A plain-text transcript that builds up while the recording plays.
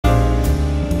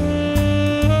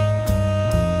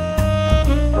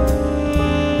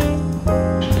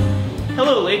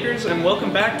Lakers, and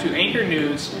welcome back to Anchor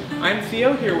News. I'm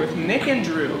Theo here with Nick and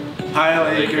Drew. Hi,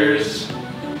 Lakers.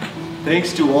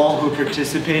 Thanks to all who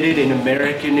participated in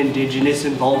American Indigenous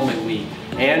Involvement Week,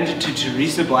 and to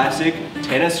Teresa Blasick,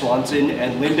 Tana Swanson,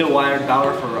 and Linda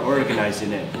Wired-Bauer for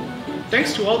organizing it.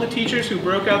 Thanks to all the teachers who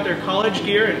broke out their college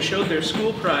gear and showed their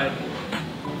school pride.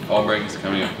 Fall break is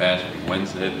coming up fast from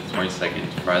Wednesday the 22nd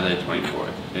to Friday the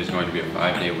 24th. It is going to be a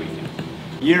 5-day weekend.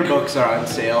 Yearbooks are on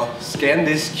sale. Scan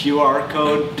this QR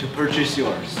code to purchase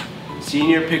yours.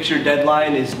 Senior picture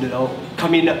deadline is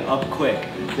coming up quick.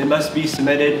 They must be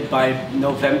submitted by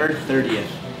November 30th.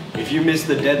 If you miss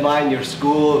the deadline, your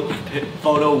school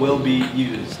photo will be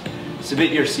used.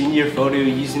 Submit your senior photo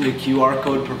using the QR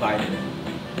code provided.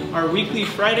 Our weekly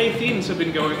Friday themes have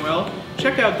been going well.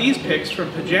 Check out these pics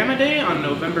from Pajama Day on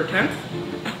November 10th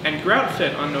and Grout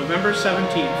Fit on November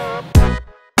 17th.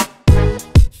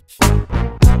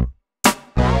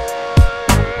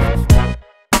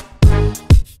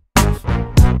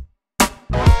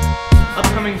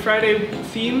 Upcoming Friday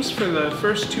themes for the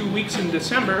first 2 weeks in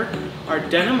December are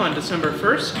Denim on December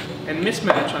 1st and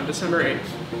Mismatch on December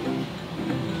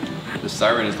 8th. The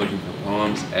Siren is looking for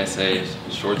poems, essays,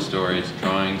 short stories,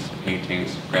 drawings,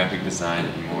 paintings, graphic design,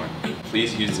 and more.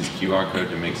 Please use this QR code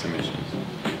to make submissions.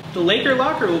 The Laker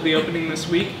Locker will be opening this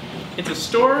week. It's a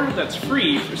store that's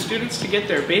free for students to get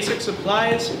their basic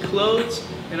supplies, clothes,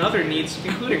 and other needs,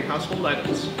 including household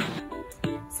items.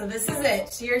 So this is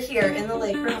it. You're here in the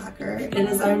Laker Locker. It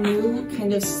is our new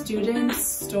kind of student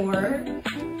store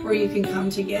where you can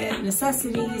come to get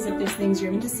necessities, if there's things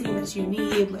you're missing that you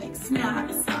need, like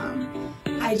snacks,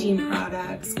 hygiene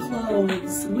products,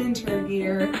 clothes, winter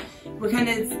gear.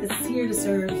 It's here to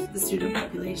serve the student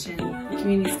population. The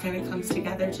community kind of comes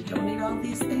together to donate all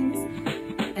these things,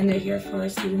 and they're here for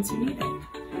students who need it.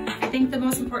 I think the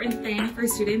most important thing for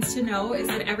students to know is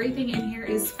that everything in here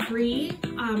is free,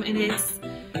 and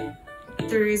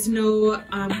there is no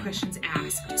questions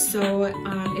asked. So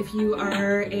if you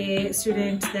are a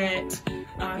student that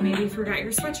maybe forgot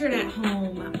your sweatshirt at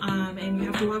home and you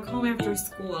have to walk home after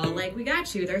school, like, we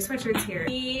got you, there are sweatshirts here.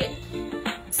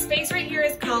 The space right here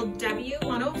is called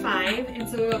W105, and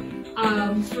so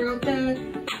throughout the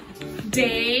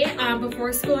day,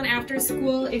 before school and after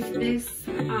school, if this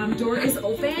door is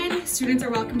open, students are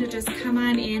welcome to just come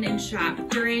on in and shop.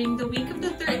 During the week of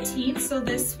the 13th, so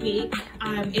this week,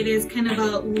 it is kind of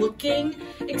a looking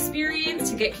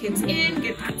experience to get kids in,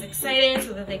 get kids excited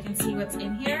so that they can see what's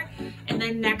in here. And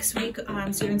then next week,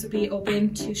 students will be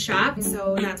open to shop.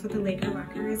 So that's what the Laker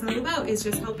Locker is all about, is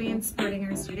just helping and supporting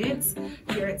our students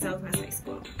here at Southwest High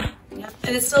School. Yep.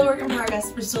 And it's still a work in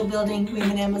progress. We're still building. We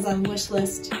have an Amazon wish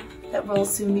list that we'll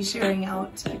soon be sharing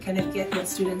out to kind of get what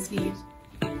students need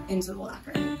into the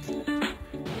locker.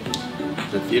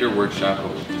 The theater workshop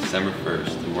will be December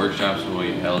 1st. The workshops will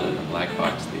be held at the Black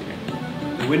Box Theater.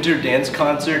 The winter dance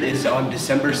concert is on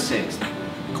December 6th.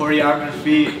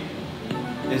 Choreography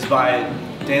is by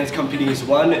dance companies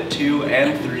 1, 2,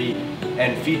 and 3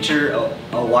 and feature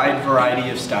a wide variety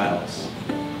of styles.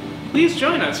 Please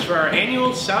join us for our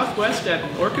annual Southwest at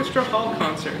Orchestra Hall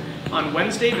concert on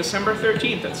Wednesday, December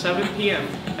 13th at 7 p.m.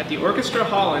 at the Orchestra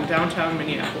Hall in downtown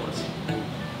Minneapolis.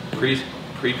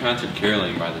 Pre-concert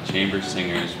caroling by the Chamber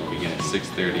Singers will begin at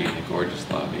 6:30 in the gorgeous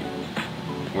lobby,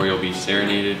 where you'll be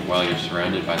serenaded while you're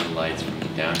surrounded by the lights from the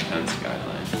downtown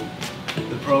skyline.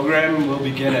 The program will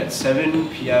begin at 7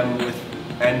 p.m.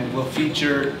 and will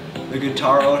feature the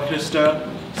Guitar Orchestra,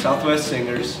 Southwest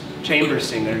Singers, Chamber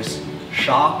Singers,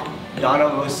 Shock, Donna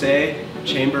Vose,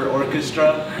 Chamber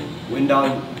Orchestra, Wind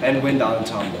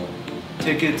Ensemble.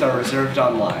 Tickets are reserved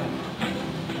online.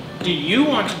 Do you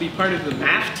want to be part of the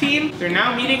math team? They're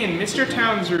now meeting in Mr.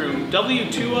 Town's room,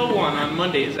 W201, on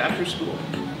Mondays after school.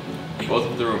 Both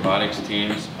of the robotics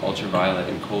teams, Ultraviolet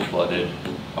and Cold-Blooded,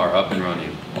 are up and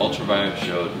running. Ultraviolet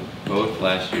showed both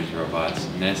last year's robots,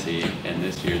 Nessie, and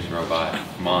this year's robot,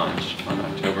 Monch, on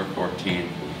October 14th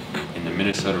in the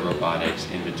Minnesota Robotics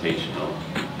Invitational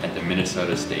at the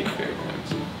Minnesota State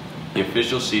Fairgrounds. The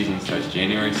official season starts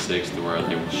January 6th, where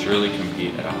they will surely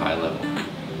compete at a high level.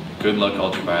 Good luck,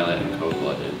 Ultraviolet and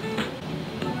Cold-Blooded.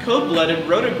 Cold-Blooded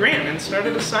wrote a grant and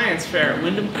started a science fair at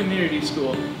Windham Community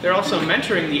School. They're also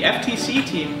mentoring the FTC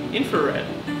team, Infrared.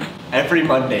 Every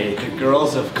Monday, the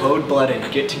girls of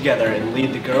Cold-Blooded get together and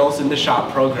lead the Girls in the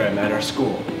Shop program at our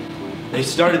school. They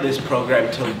started this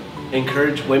program to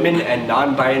encourage women and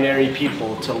non-binary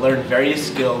people to learn various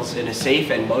skills in a safe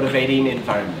and motivating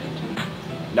environment.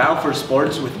 Now for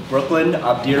sports with Brooklyn,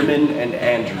 Abdirahman, and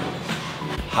Andrew.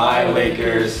 Hi,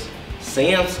 Lakers.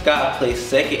 Sam Scott placed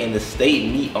second in the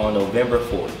state meet on November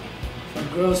 4th. The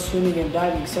girls swimming and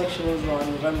diving sectionals were on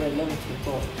November 11th and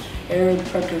 12th. Aaron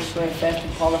Preppers swam fast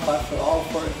and qualified for all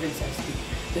 4 events at state.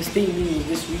 The state meet was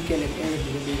this weekend and Aaron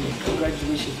will be there.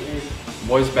 Congratulations, Aaron.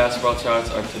 Boys basketball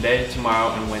tryouts are today,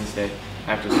 tomorrow, and Wednesday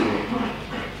after school.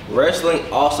 Wrestling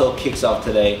also kicks off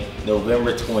today,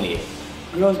 November 20th.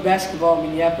 Girls basketball,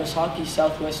 Minneapolis hockey,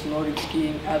 Southwest Nordic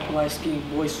skiing, alpine skiing,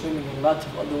 boys swimming, and lots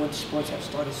of other winter sports have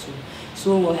started soon.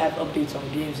 Soon we'll have updates on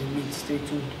games and meets. Stay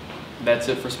tuned. That's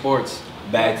it for sports.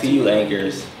 Back to you,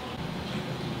 anchors.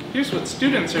 Here's what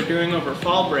students are doing over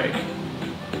fall break.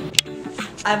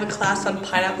 I have a class on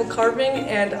pineapple carving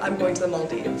and I'm going to the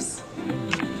Maldives.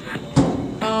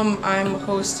 I'm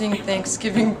hosting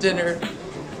Thanksgiving dinner.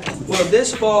 Well,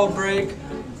 this fall break,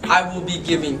 I will be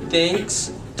giving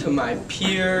thanks to my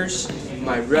peers,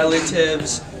 my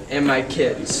relatives, and my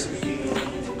kids.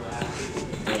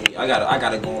 I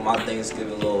gotta go on my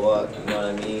Thanksgiving little walk, you know what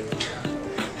I mean?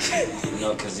 You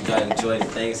know, because you gotta enjoy the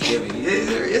Thanksgiving.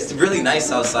 It's really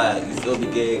nice outside. You feel the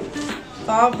gig.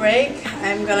 Fall break,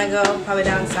 I'm gonna go probably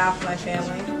down south with my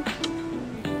family.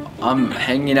 I'm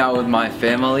hanging out with my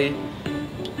family.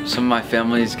 Some of my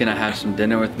family is gonna have some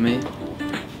dinner with me.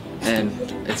 And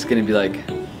it's gonna be like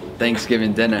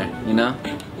Thanksgiving dinner, you know?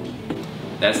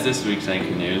 That's this week's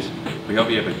Anchor News. We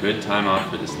hope you have a good time off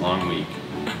for this long week.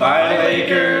 Bye,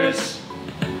 Lakers!